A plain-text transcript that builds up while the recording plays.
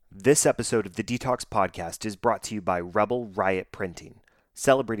This episode of the Detox Podcast is brought to you by Rebel Riot Printing.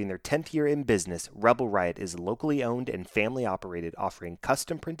 Celebrating their 10th year in business, Rebel Riot is locally owned and family operated, offering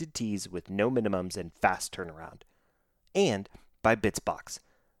custom printed tees with no minimums and fast turnaround. And by Bitsbox.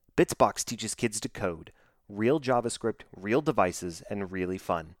 Bitsbox teaches kids to code. Real JavaScript, real devices, and really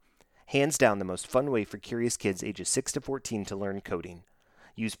fun. Hands down the most fun way for curious kids ages 6 to 14 to learn coding.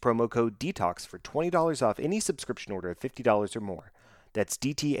 Use promo code DETOX for $20 off any subscription order of $50 or more. That's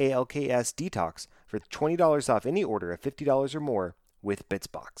DTALKS DETOX for $20 off any order of $50 or more with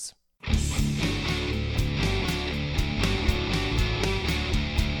Bitsbox.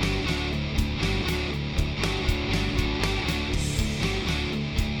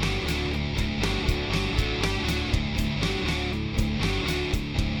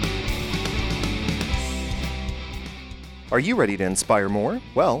 Are you ready to inspire more?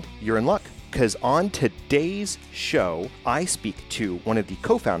 Well, you're in luck, because on today's show, I speak to one of the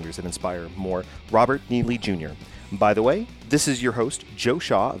co-founders of InspireMore, Robert Neely Jr. By the way, this is your host, Joe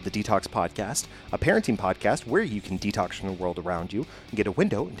Shaw of the Detox Podcast, a parenting podcast where you can detox from the world around you and get a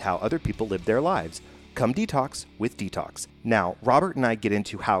window into how other people live their lives. Come detox with Detox. Now, Robert and I get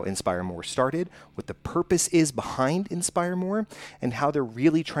into how InspireMore started, what the purpose is behind InspireMore, and how they're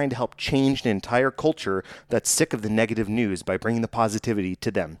really trying to help change an entire culture that's sick of the negative news by bringing the positivity to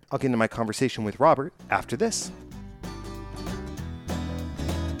them. I'll get into my conversation with Robert after this.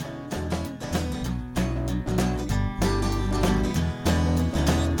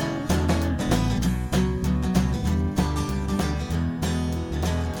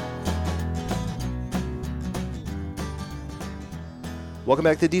 Welcome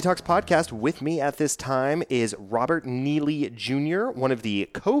back to the Detox Podcast. With me at this time is Robert Neely Jr., one of the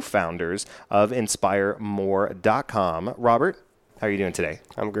co-founders of InspireMore.com. Robert, how are you doing today?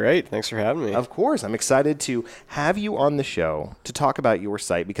 I'm great. Thanks for having me. Of course. I'm excited to have you on the show to talk about your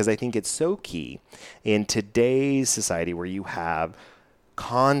site because I think it's so key in today's society where you have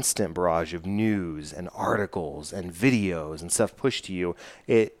constant barrage of news and articles and videos and stuff pushed to you.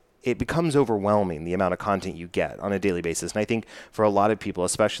 It becomes overwhelming, the amount of content you get on a daily basis. And I think for a lot of people,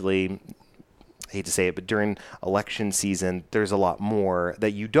 especially, I hate to say it, but during election season, there's a lot more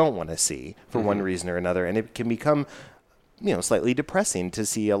that you don't want to see for one reason or another. And it can become, slightly depressing to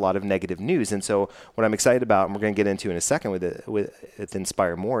see a lot of negative news. And so what I'm excited about, and we're going to get into in a second with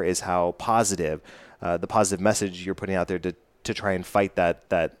Inspire More, is how positive, the positive message you're putting out there to try and fight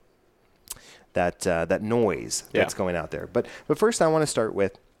that noise that's going out there. But first I want to start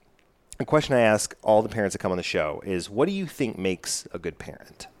with, a question I ask all the parents that come on the show is, what do you think makes a good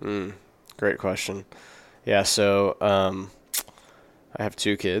parent? Great question. Yeah, so I have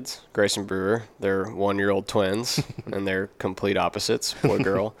two kids, Grace and Brewer. They're 1-year-old twins, and they're complete opposites, boy,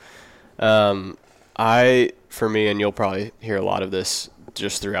 girl. For me, and you'll probably hear a lot of this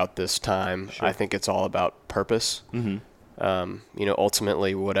just throughout this time, sure. I think it's all about purpose.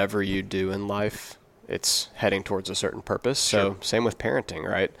 Ultimately, whatever you do in life, it's heading towards a certain purpose. Sure. So same with parenting,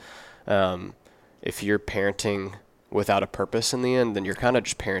 right? If you're parenting without a purpose in the end, then you're kind of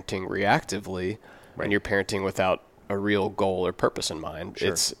just parenting reactively, right. And you're parenting without a real goal or purpose in mind.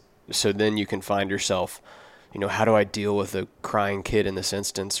 Sure. So then you can find yourself, how do I deal with a crying kid in this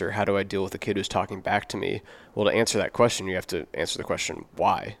instance, or how do I deal with a kid who's talking back to me? Well, to answer that question, you have to answer the question,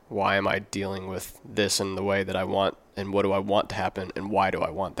 why? Why am I dealing with this in the way that I want, and what do I want to happen, and why do I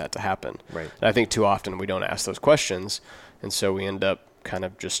want that to happen? Right. And I think too often we don't ask those questions, and so we end up kind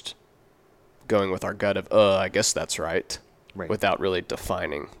of just going with our gut of, I guess that's right, without really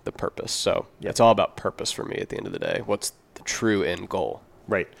defining the purpose. So It's all about purpose for me at the end of the day. What's the true end goal?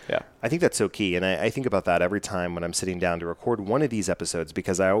 Right. Yeah. I think that's so key. And I think about that every time when I'm sitting down to record one of these episodes,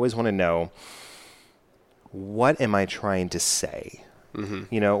 because I always want to know, what am I trying to say?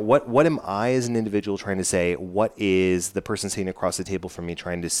 What am I as an individual trying to say? What is the person sitting across the table from me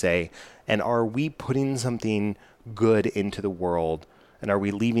trying to say? And are we putting something good into the world? And are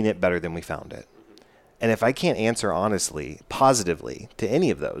we leaving it better than we found it? And if I can't answer honestly, positively to any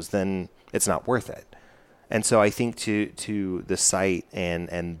of those, then it's not worth it. And so I think to the site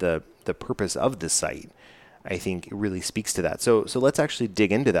and the purpose of the site, I think it really speaks to that. So let's actually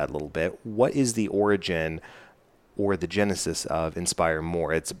dig into that a little bit. What is the origin or the genesis of Inspire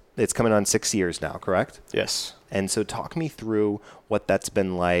More? It's coming on 6 years now, correct? Yes. And so talk me through what that's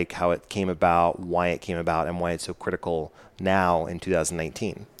been like, how it came about, why it came about, and why it's so critical now in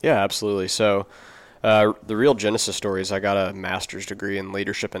 2019. Yeah, absolutely. So the real genesis story is I got a master's degree in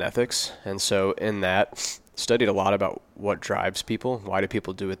leadership and ethics. And so in that, studied a lot about what drives people, why do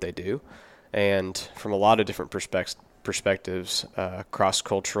people do what they do, and from a lot of different perspectives,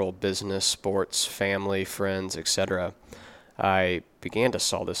 cross-cultural, business, sports, family, friends, etc. I began to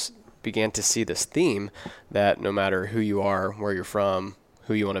see this theme that no matter who you are, where you're from,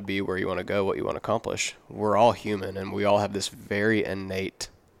 who you want to be, where you want to go, what you want to accomplish, we're all human, and we all have this very innate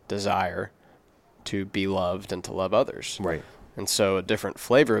desire to be loved and to love others. Right. And so a different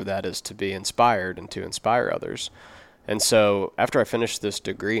flavor of that is to be inspired and to inspire others. And so after I finished this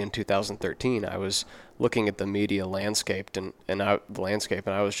degree in 2013, I was looking at the media landscape and I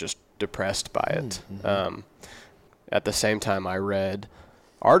was just depressed by it. Mm-hmm. At the same time, I read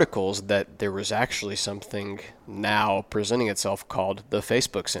articles that there was actually something now presenting itself called the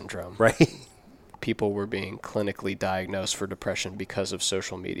Facebook syndrome. Right. People were being clinically diagnosed for depression because of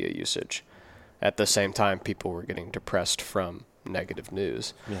social media usage. At the same time, people were getting depressed from negative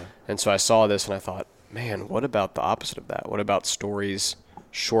news. Yeah. And so I saw this and I thought, man, what about the opposite of that? What about stories,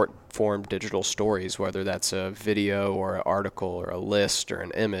 short-form digital stories, whether that's a video or an article or a list or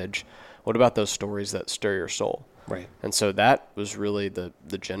an image? What about those stories that stir your soul? Right. And so that was really the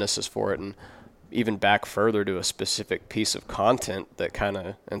genesis for it. And even back further to a specific piece of content that kind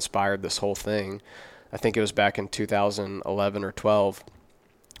of inspired this whole thing. I think it was back in 2011 or 12.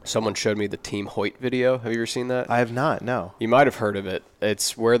 Someone showed me the Team Hoyt video. Have you ever seen that? I have not, no. You might have heard of it.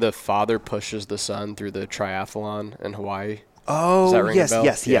 It's where the father pushes the son through the triathlon in Hawaii. Oh, Does that ring a bell?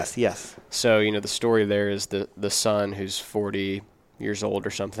 Yes. So, the story there is the son who's 40 years old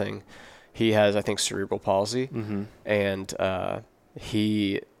or something. He has, I think, cerebral palsy, mm-hmm. and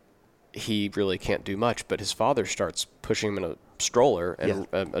he really can't do much, but his father starts pushing him in a stroller, an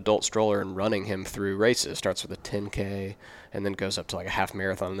adult stroller, and running him through races. Starts with a 10K and then goes up to like a half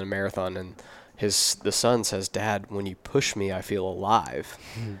marathon and then a marathon. And the son says, "Dad, when you push me, I feel alive."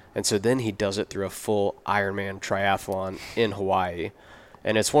 And so then he does it through a full Ironman triathlon in Hawaii.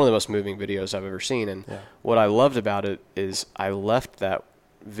 And it's one of the most moving videos I've ever seen. And what I loved about it is I left that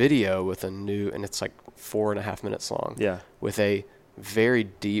video with and it's like 4.5 minutes long, with a very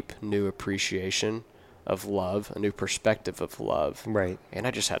deep new appreciation of love, a new perspective of love. Right. And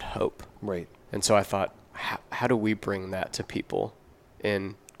I just had hope. Right. And so I thought, how do we bring that to people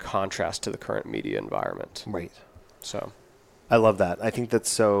in contrast to the current media environment? Right. So I love that. I think that's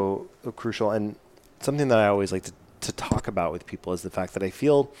so crucial. And something that I always like to talk about with people is the fact that I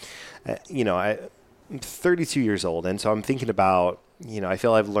feel, I'm 32 years old. And so I'm thinking about, I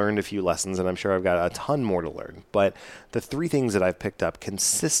feel I've learned a few lessons and I'm sure I've got a ton more to learn. But the 3 things that I've picked up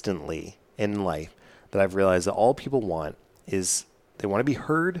consistently in life that I've realized that all people want is they want to be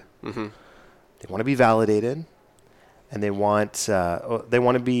heard, mm-hmm. they want to be validated, and they want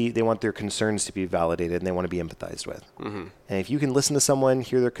their concerns to be validated, and they want to be empathized with. Mm-hmm. And if you can listen to someone,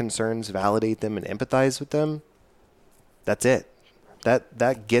 hear their concerns, validate them, and empathize with them, that's it.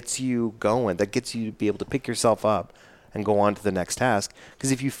 That gets you going. That gets you to be able to pick yourself up and go on to the next task.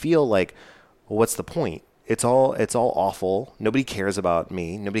 Because if you feel like, well, what's the point? It's all awful. Nobody cares about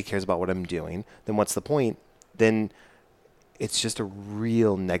me. Nobody cares about what I'm doing. Then what's the point? Then it's just a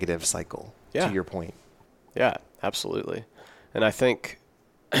real negative cycle, to your point. Yeah, absolutely. And I think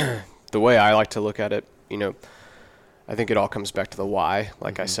the way I like to look at it, I think it all comes back to the why,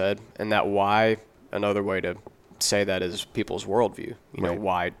 like mm-hmm. I said. And that why, another way to say that is people's worldview.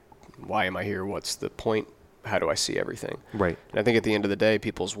 Why am I here? What's the point? How do I see everything? Right. And I think at the end of the day,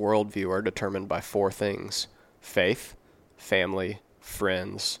 people's worldview are determined by 4 things: faith, family,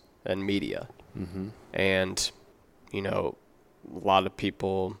 friends, and media. Mm-hmm. And, a lot of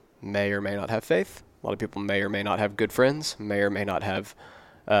people may or may not have faith. A lot of people may or may not have good friends, may or may not have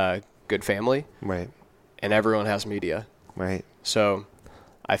good family. Right. And everyone has media. Right. So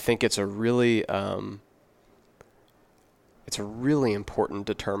I think it's a really important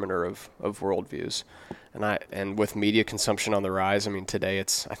determiner of worldviews. And with media consumption on the rise, today I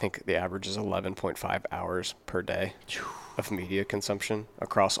think the average is 11.5 hours per day of media consumption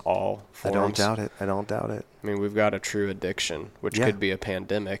across all forms. I don't doubt it. We've got a true addiction, which could be a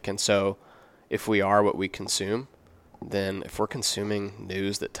pandemic. And so if we are what we consume, then if we're consuming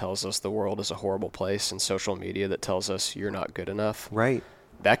news that tells us the world is a horrible place and social media that tells us you're not good enough, right,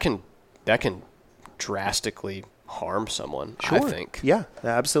 that can drastically harm someone, sure. I think. Yeah,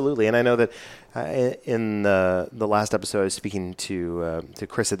 absolutely. And I know that in the last episode I was speaking to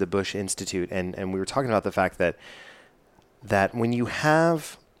Chris at the Bush Institute, and we were talking about the fact that when you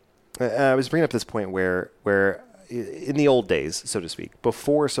have, I was bringing up this point where in the old days, so to speak,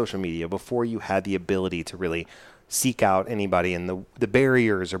 before social media, before you had the ability to really seek out anybody and the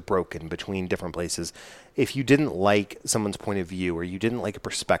barriers are broken between different places, if you didn't like someone's point of view or you didn't like a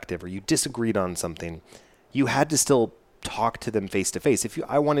perspective or you disagreed on something, you had to still talk to them face to face. If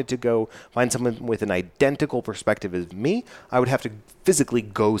I wanted to go find someone with an identical perspective as me, I would have to physically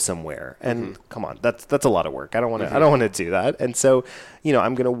go somewhere. And come on, that's a lot of work. I don't want to do that. And so,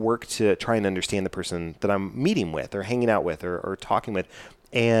 I'm going to work to try and understand the person that I'm meeting with or hanging out with or talking with.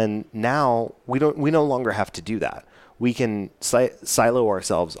 And now we no longer have to do that. We can silo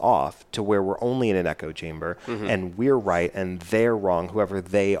ourselves off to where we're only in an echo chamber and we're right and they're wrong, whoever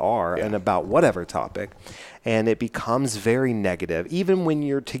they are, and about whatever topic. And it becomes very negative. Even when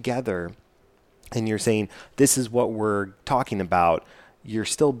you're together and you're saying, this is what we're talking about, you're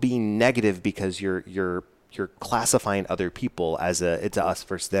still being negative because you're classifying other people as it's us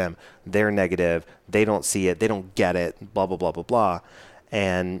versus them. They're negative. They don't see it. They don't get it, blah, blah, blah, blah, blah.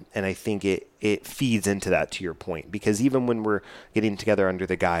 And I think it feeds into that, to your point, because even when we're getting together under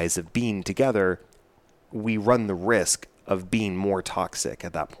the guise of being together, we run the risk of being more toxic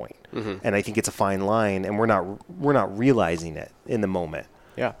at that point. And I think it's a fine line, and we're not realizing it in the moment.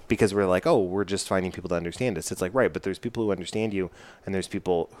 Yeah. Because we're like, oh, we're just finding people to understand us. It's like, right, but there's people who understand you, and there's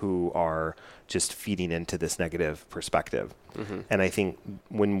people who are just feeding into this negative perspective. And I think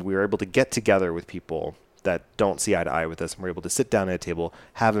when we're able to get together with people that don't see eye to eye with us, and we're able to sit down at a table,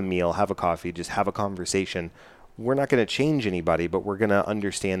 have a meal, have a coffee, just have a conversation, we're not going to change anybody, but we're going to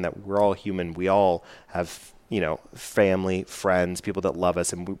understand that we're all human. We all have, family, friends, people that love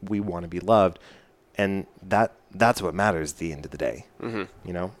us, and we want to be loved. And that's what matters at the end of the day,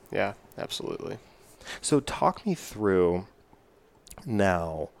 Yeah, absolutely. So talk me through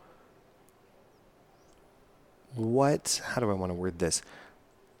now, how do I want to word this?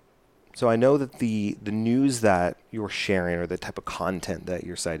 So I know that the news that you're sharing, or the type of content that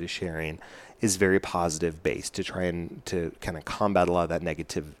your site is sharing, is very positive based to try and to kind of combat a lot of that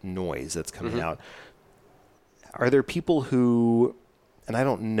negative noise that's coming out. Are there people who, and I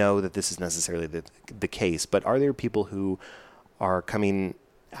don't know that this is necessarily the case, but are there people who are coming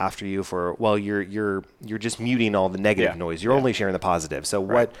after you for, well, you're just muting all the negative noise. You're only sharing the positive.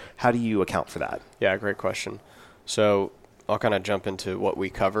 So how do you account for that? Yeah, great question. So I'll kind of jump into what we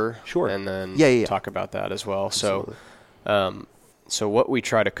cover, and then talk about that as well. Absolutely. So what we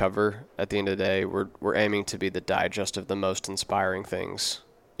try to cover at the end of the day, we're aiming to be the digest of the most inspiring things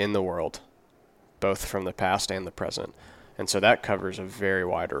in the world, both from the past and the present. And so that covers a very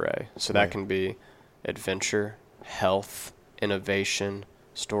wide array. So that can be adventure, health, innovation,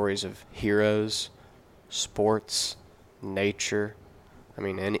 stories of heroes, sports, nature. I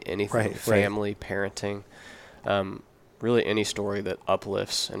mean, anything, family, parenting. Really any story that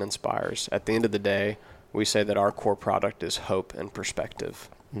uplifts and inspires. At the end of the day, we say that our core product is hope and perspective.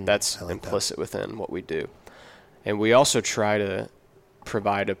 That's implicit within what we do. And we also try to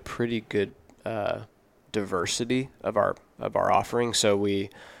provide a pretty good diversity of our offering. So we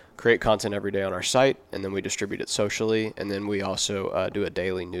create content every day on our site, and then we distribute it socially, and then we also do a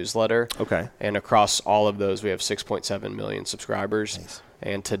daily newsletter. Okay. And across all of those, we have 6.7 million subscribers. Nice.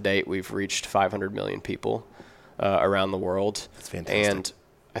 And to date, we've reached 500 million people around the world. That's fantastic. And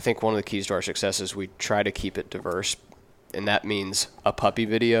I think one of the keys to our success is we try to keep it diverse, and that means a puppy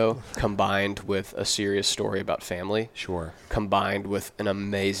video combined with a serious story about family. Sure. Combined with an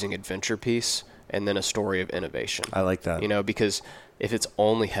amazing adventure piece, and then a story of innovation. I like that. Because if it's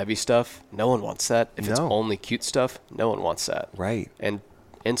only heavy stuff, no one wants that. If it's only cute stuff, no one wants that. Right. And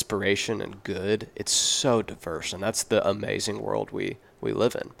inspiration and good, it's so diverse, and that's the amazing world we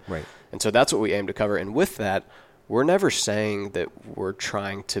live in. Right. And so that's what we aim to cover. And with that, we're never saying that we're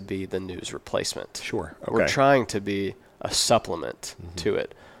trying to be the news replacement. Sure. Okay. We're trying to be a supplement to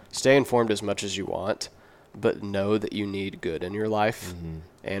it. Stay informed as much as you want, but know that you need good in your life,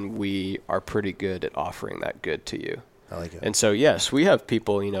 and we are pretty good at offering that good to you. I like it. And so, yes, we have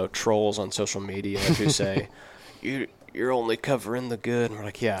people, trolls on social media who say, you're only covering the good. And we're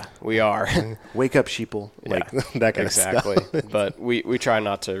like, yeah, we are. Wake up, sheeple. Like that kind of stuff. Exactly. But we try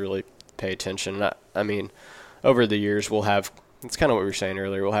not to really pay attention. I mean, over the years, we'll have, it's kind of what we were saying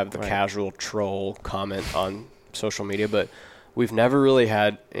earlier, we'll have the casual troll comment on social media, but we've never really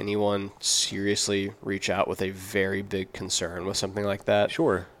had anyone seriously reach out with a very big concern with something like that.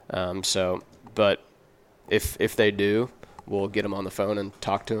 Sure. But if they do, we'll get them on the phone and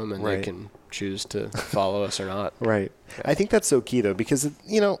talk to them, and they can choose to follow us or not. Right. Yeah. I think that's so key, though, because, at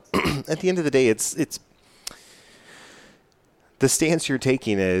the end of the day, it's the stance you're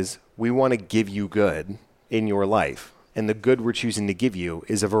taking is we want to give you good in your life. And the good we're choosing to give you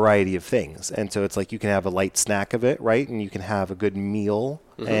is a variety of things. And so it's like you can have a light snack of it, right? And you can have a good meal,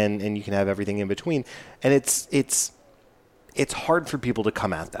 and you can have everything in between. And it's hard for people to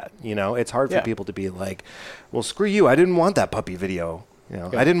come at that, It's hard for people to be like, well, screw you. I didn't want that puppy video. You know,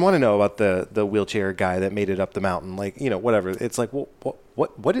 I didn't want to know about the wheelchair guy that made it up the mountain. Like, you know, whatever. It's like, well,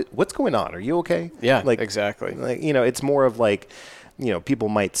 what's going on? Are you okay? Yeah, like, exactly. Like, you know, it's more of like, you know, people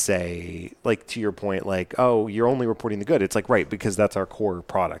might say, like, to your point, like, oh, you're only reporting the good. It's like, right, because that's our core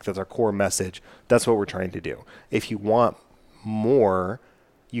product. That's our core message. That's what we're trying to do. If you want more,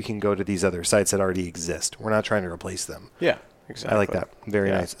 you can go to these other sites that already exist. We're not trying to replace them. Yeah, exactly. I like that.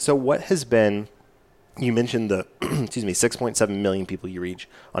 Very nice. So what has been, you mentioned the, 6.7 million people you reach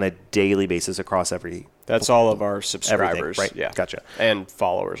on a daily basis across every. That's all of our subscribers. Right. Yeah. Gotcha. And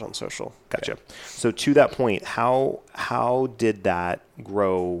followers on social. Gotcha. Yeah. So to that point, how did that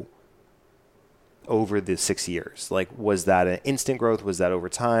grow over the 6 years? Like, was that an instant growth? Was that over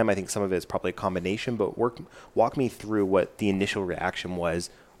time? I think some of it is probably a combination, but walk me through what the initial reaction was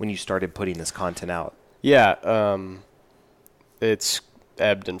when you started putting this content out. Yeah. It's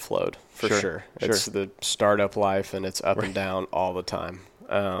ebbed and flowed for sure. It's the startup life, and it's up and down all the time.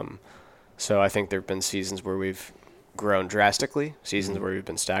 So I think there have been seasons where we've grown drastically, seasons where we've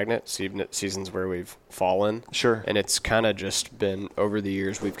been stagnant, seasons where we've fallen. Sure. And it's kind of just been over the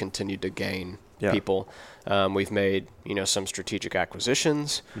years we've continued to gain people. We've made, you know, some strategic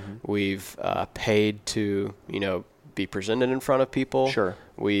acquisitions. We've paid to, you know, be presented in front of people. Sure.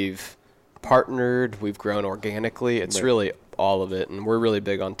 We've partnered. We've grown organically. It's really all of it. And we're really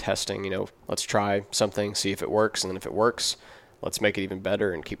big on testing. You know, let's try something, see if it works. And then if it works, let's make it even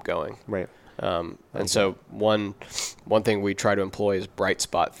better and keep going. Right. And so one thing we try to employ is bright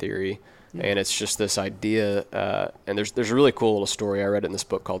spot theory. And it's just this idea, and there's a really cool little story. I read it in this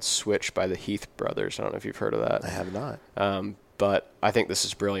book called Switch by the Heath brothers. I don't know if you've heard of that. I have not. But I think this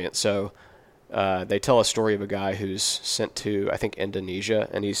is brilliant. So they tell a story of a guy who's sent to, I think, Indonesia,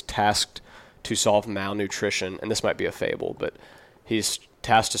 and he's tasked to solve malnutrition. And this might be a fable, but he's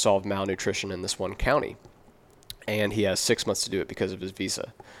tasked to solve malnutrition in this one county. And he has 6 months to do it because of his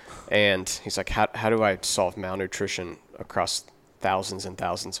visa. And he's like, how do I solve malnutrition across thousands and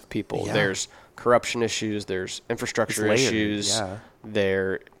thousands of people? Yeah. There's corruption issues. There's infrastructure issues. Yeah.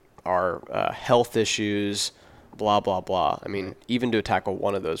 There are health issues, blah, blah, blah. I mean, even to tackle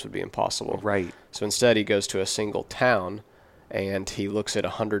one of those would be impossible. Right. So instead, he goes to a single town, and he looks at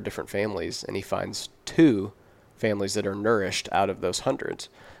 100 different families, and he finds 2 families that are nourished out of those hundreds.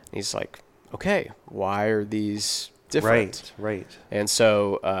 And he's like, okay, why are these different? Right. And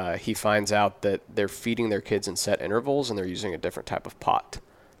so he finds out that they're feeding their kids in set intervals, and they're using a different type of pot.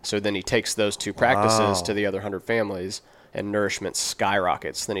 So then he takes those 2 practices to the other 100 families, and nourishment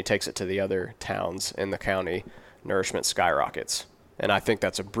skyrockets. Then he takes it to the other towns in the county, nourishment skyrockets. And I think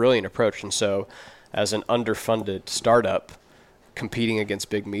that's a brilliant approach. And so as an underfunded startup competing against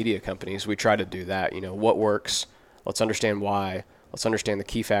big media companies, we try to do that. You know, what works? Let's understand why. Let's understand the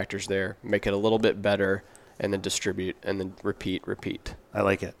key factors there, make it a little bit better, and then distribute, and then repeat. I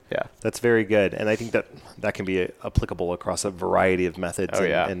like it. Yeah. That's very good. And I think that can be applicable across a variety of methods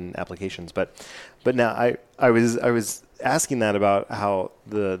and applications. But now I was asking that about how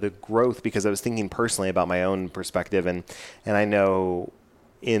the growth, because I was thinking personally about my own perspective, and I know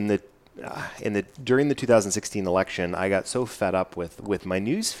during the 2016 election, I got so fed up with my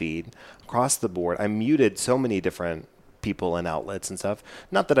news feed across the board. I muted so many different people and outlets and stuff.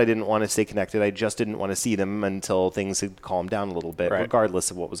 Not that I didn't want to stay connected. I just didn't want to see them until things had calmed down a little bit, regardless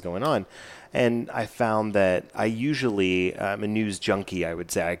of what was going on. And I found that I usually am a news junkie, I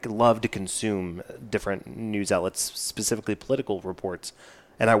would say. I love to consume different news outlets, specifically political reports.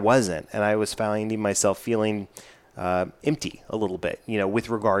 And I wasn't. And I was finding myself feeling empty a little bit, you know, with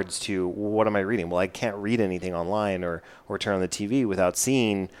regards to what am I reading? Well, I can't read anything online or turn on the TV without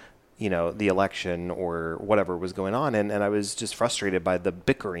seeing, you know, the election or whatever was going on. And I was just frustrated by the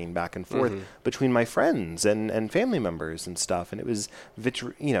bickering back and forth between my friends and family members and stuff. And it was,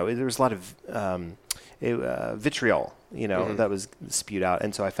 there was a lot of vitriol, you know, that was spewed out.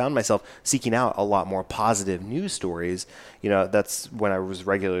 And so I found myself seeking out a lot more positive news stories. You know, that's when I was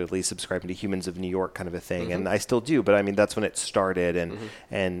regularly subscribing to Humans of New York kind of a thing. And I still do, but I mean, that's when it started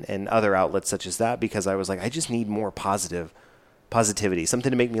and other outlets such as that, because I was like, I just need more positivity,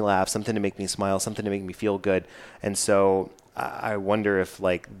 something to make me laugh, something to make me smile, something to make me feel good. And so I wonder if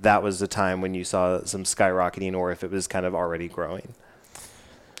like that was the time when you saw some skyrocketing, or if it was kind of already growing.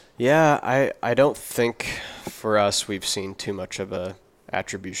 Yeah, I don't think for us we've seen too much of a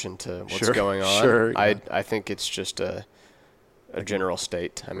attribution to what's going on. Sure. I think it's just a general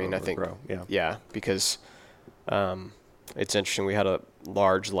state. I mean, I think because it's interesting. We had a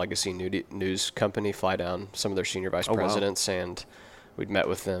large legacy news company fly down some of their senior vice presidents, and we'd met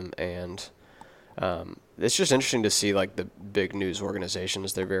with them. And it's just interesting to see like the big news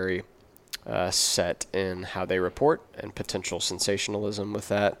organizations. They're very set in how they report and potential sensationalism with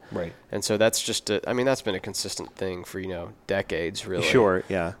that. Right. And so that's just, that's been a consistent thing for, decades really. Sure.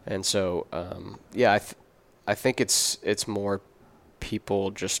 Yeah. And so, I think it's more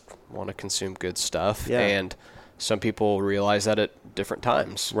people just want to consume good stuff. Yeah. And some people realize that at different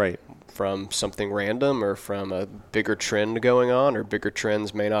times. Right. From something random or from a bigger trend going on, or bigger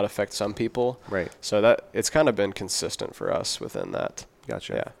trends may not affect some people. Right. So that it's kind of been consistent for us within that.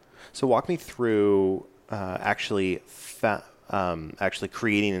 Gotcha. Yeah. So walk me through actually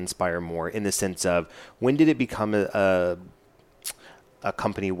creating InspireMore in the sense of, when did it become a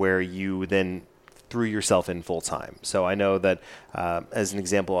company where you then threw yourself in full time? So I know that as an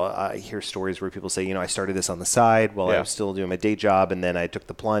example, I hear stories where people say, I started this on the side while I was still doing my day job, and then I took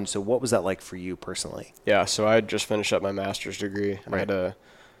the plunge. So what was that like for you personally? Yeah. So I just finished up my master's degree. Right. I had a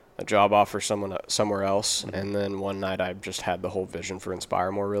job offer somewhere else. Mm-hmm. And then one night I just had the whole vision for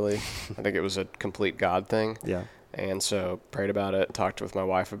InspireMore, really. I think it was a complete God thing. Yeah. And so prayed about it, talked with my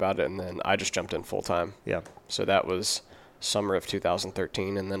wife about it, and then I just jumped in full time. Yeah. So that was summer of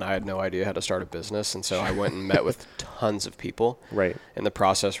 2013, and then I had no idea how to start a business, and so I went and met with tons of people. Right. In the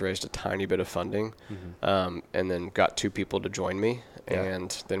process, raised a tiny bit of funding, and then got 2 people to join me,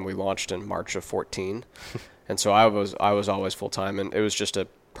 and then we launched in March of 14. And so I was always full time, and it was just a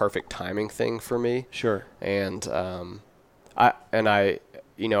perfect timing thing for me. Sure. And I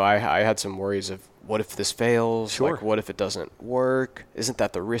had some worries of, what if this fails? Sure. Like, what if it doesn't work? Isn't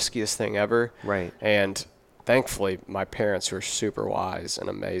that the riskiest thing ever? Right. And thankfully, my parents, who are super wise and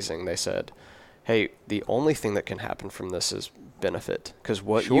amazing, they said, hey, the only thing that can happen from this is benefit. Because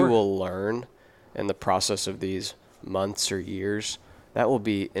what you will learn in the process of these months or years, that will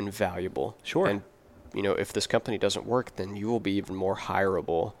be invaluable. Sure. And, if this company doesn't work, then you will be even more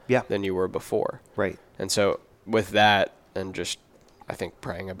hireable than you were before. Right. And so with that, and just, I think,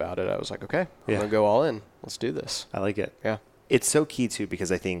 praying about it, I was like, okay, I'm going to go all in. Let's do this. I like it. Yeah. It's so key, too, because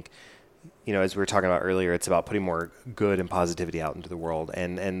I think, as we were talking about earlier, it's about putting more good and positivity out into the world.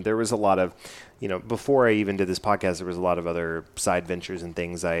 And there was a lot of, before I even did this podcast, there was a lot of other side ventures and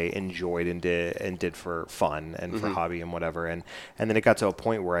things I enjoyed and did for fun and for hobby and whatever. And then it got to a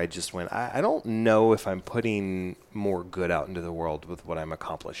point where I just went, I don't know if I'm putting more good out into the world with what I'm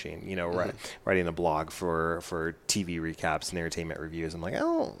accomplishing. Writing a blog for TV recaps and entertainment reviews. I'm like, I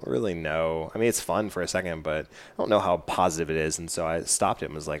don't really know. I mean, it's fun for a second, but I don't know how positive it is. And so I stopped it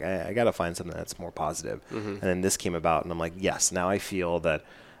and was like, I got to find something that's more positive. And then this came about, and I'm like, yes, now I feel that.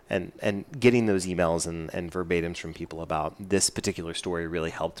 And getting those emails and verbatims from people about this particular story really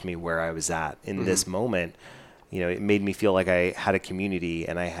helped me where I was at in this moment. It made me feel like I had a community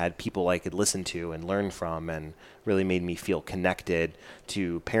and I had people I could listen to and learn from, and really made me feel connected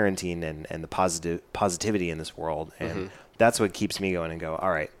to parenting and the positivity in this world. And that's what keeps me going and go,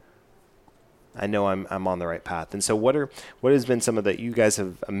 all right, I know I'm on the right path. And so what has been some of you guys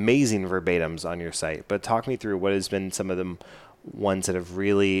have amazing verbatims on your site, but talk me through what has been some of them ones that have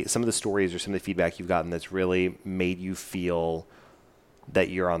really, some of the stories or some of the feedback you've gotten that's really made you feel that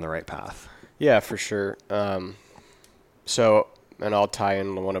you're on the right path. Yeah, for sure. So, and I'll tie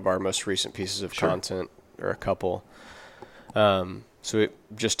in one of our most recent pieces of content, or a couple.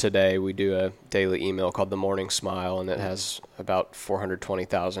 Just today we do a daily email called The Morning Smile, and it has about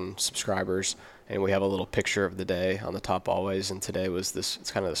 420,000 subscribers. And we have a little picture of the day on the top always. And today was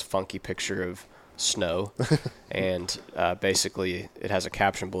it's kind of this funky picture of snow. And basically it has a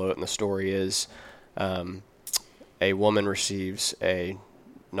caption below it. And the story is a woman receives a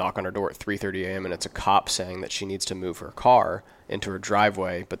knock on her door at 3:30 a.m. and it's a cop saying that she needs to move her car into her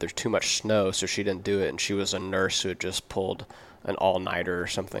driveway, but there's too much snow, so she didn't do it. And she was a nurse who had just pulled an all-nighter or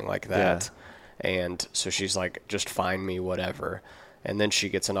something like that. Yeah. And so she's like, just find me, whatever. And then she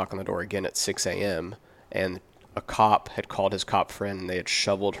gets a knock on the door again at 6 a.m. and a cop had called his cop friend, and they had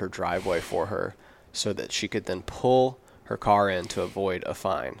shoveled her driveway for her so that she could then pull her car in to avoid a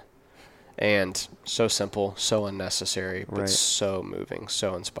fine. And so simple, so unnecessary, but so moving,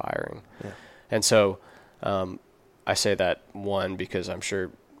 so inspiring. Yeah. And so I say that, one, because I'm sure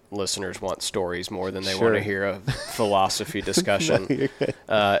listeners want stories more than they want to hear a philosophy discussion.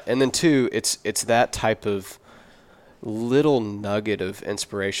 And then two, it's that type of little nugget of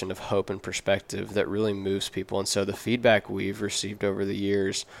inspiration, of hope and perspective that really moves people. And so the feedback we've received over the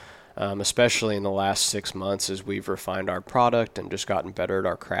years, especially in the last 6 months as we've refined our product and just gotten better at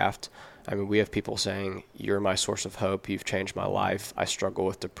our craft, I mean, we have people saying, you're my source of hope. You've changed my life. I struggle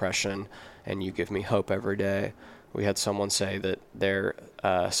with depression, and you give me hope every day. We had someone say that their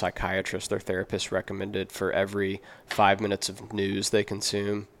psychiatrist, their therapist, recommended for every 5 minutes of news they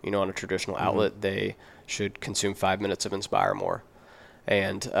consume, on a traditional outlet, they should consume 5 minutes of InspireMore.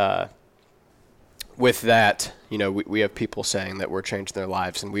 And with that, we have people saying that we're changing their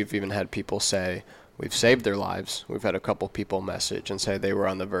lives, and we've even had people say we've saved their lives. We've had a couple people message and say they were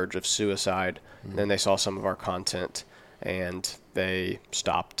on the verge of suicide, and then they saw some of our content, and they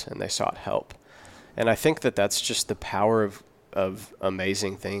stopped and they sought help. And I think that that's just the power of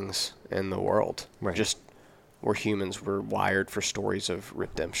amazing things in the world. Right. Just we're humans. We're wired for stories of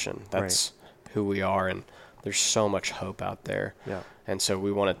redemption. That's who we are, and there's so much hope out there. Yeah. And so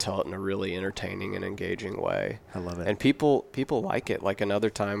we want to tell it in a really entertaining and engaging way. I love it. And people like it. Like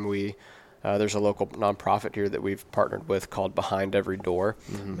another time there's a local nonprofit here that we've partnered with called Behind Every Door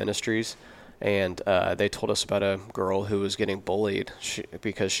Ministries. And they told us about a girl who was getting bullied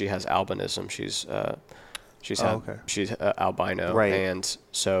because she has albinism. She's albino. Right. And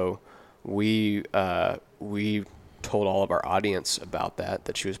so we told all of our audience about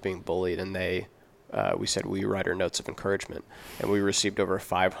that she was being bullied, and we said, will you write her notes of encouragement? And we received over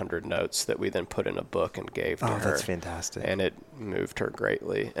 500 notes that we then put in a book and gave to her. Oh, that's fantastic. And it moved her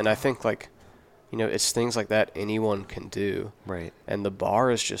greatly. And I think it's things like that anyone can do. Right. And the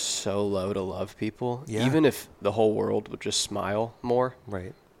bar is just so low to love people. Yeah. Even if the whole world would just smile more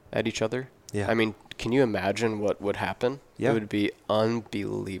at each other. Yeah. I mean, can you imagine what would happen? Yeah. It would be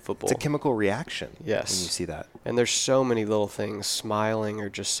unbelievable. It's a chemical reaction. Yes. When you see that. And there's so many little things, smiling or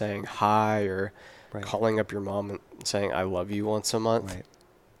just saying hi or calling up your mom and saying, I love you once a month. Right.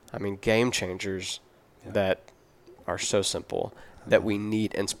 I mean, game changers that are so simple that we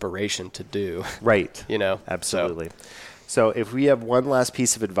need inspiration to do. Right. Absolutely. So if we have one last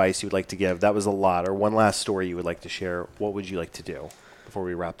piece of advice you'd like to give, that was a lot, or one last story you would like to share, what would you like to do before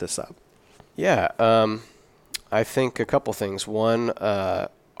we wrap this up? Yeah. I think a couple things. One,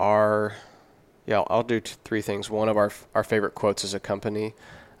 I'll do three things. One of our favorite quotes as a company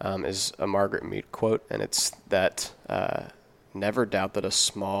is a Margaret Mead quote, and it's that never doubt that a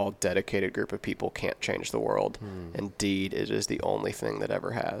small, dedicated group of people can't change the world. Indeed, it is the only thing that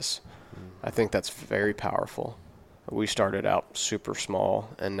ever has. I think that's very powerful. We started out super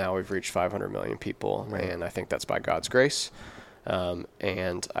small, and now we've reached 500 million people, and I think that's by God's grace.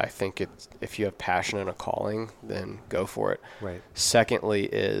 And I think if you have passion and a calling, then go for it. Right. Secondly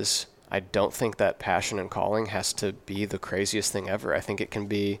is I don't think that passion and calling has to be the craziest thing ever. I think it can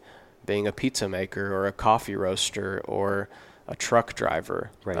be being a pizza maker or a coffee roaster or a truck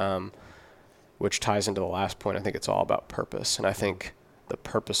driver, which ties into the last point. I think it's all about purpose. And I think the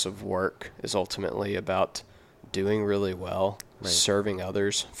purpose of work is ultimately about doing really well, serving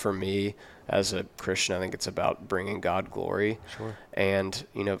others. For me, as a Christian, I think it's about bringing God glory. Sure. And,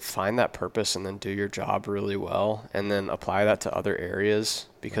 find that purpose and then do your job really well and then apply that to other areas,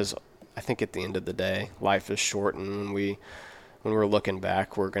 because I think at the end of the day, life is short, and when we're looking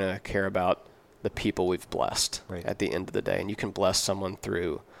back, we're going to care about the people we've blessed at the end of the day. And you can bless someone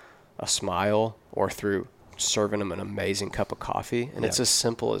through a smile or through serving them an amazing cup of coffee. And it's as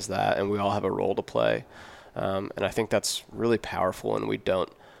simple as that. And we all have a role to play. And I think that's really powerful, and we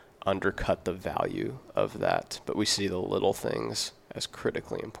don't undercut the value of that, but we see the little things as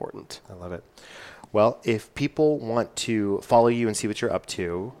critically important. I love it. Well, if people want to follow you and see what you're up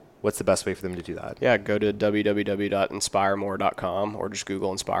to, what's the best way for them to do that? Yeah, go to www.inspiremore.com or just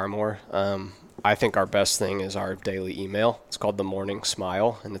Google InspireMore. I think our best thing is our daily email. It's called The Morning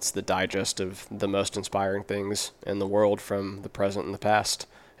Smile, and it's the digest of the most inspiring things in the world from the present and the past.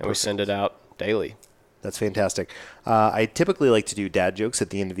 And we send it out daily. That's fantastic. I typically like to do dad jokes at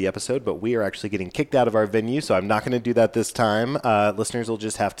the end of the episode, but we are actually getting kicked out of our venue, so I'm not going to do that this time. Listeners will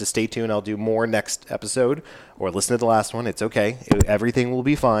just have to stay tuned. I'll do more next episode, or listen to the last one. It's okay. Everything will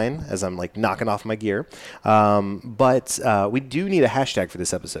be fine, as I'm knocking off my gear. But we do need a hashtag for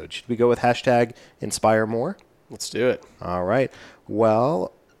this episode. Should we go with hashtag InspireMore? Let's do it. All right.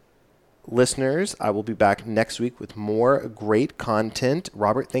 Well, listeners, I will be back next week with more great content.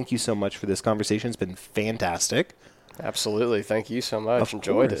 Robert, thank you so much for this conversation. It's been fantastic. Absolutely. Thank you so much.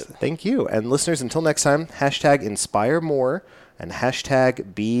 Enjoyed it. Thank you. And listeners, until next time, hashtag InspireMore and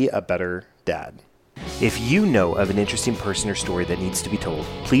hashtag Be a Better Dad. If you know of an interesting person or story that needs to be told,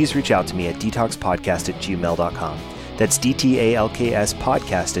 please reach out to me at detoxpodcast@gmail.com. That's DTALKS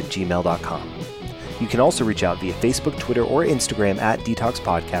podcast@gmail.com. You can also reach out via Facebook, Twitter, or Instagram at Detox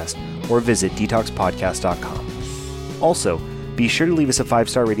Podcast, or visit detoxpodcast.com. Also, be sure to leave us a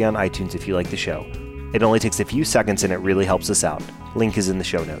 5-star rating on iTunes if you like the show. It only takes a few seconds and it really helps us out. Link is in the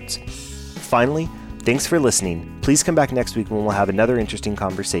show notes. Finally, thanks for listening. Please come back next week when we'll have another interesting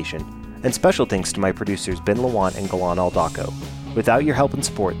conversation. And special thanks to my producers Ben Lawant and Galan Aldaco. Without your help and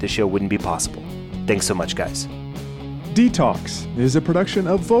support, this show wouldn't be possible. Thanks so much, guys. Detox is a production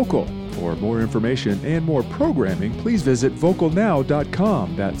of Vocal, For more information and more programming, please visit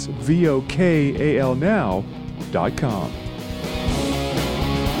vocalnow.com. That's VOKAL now.com.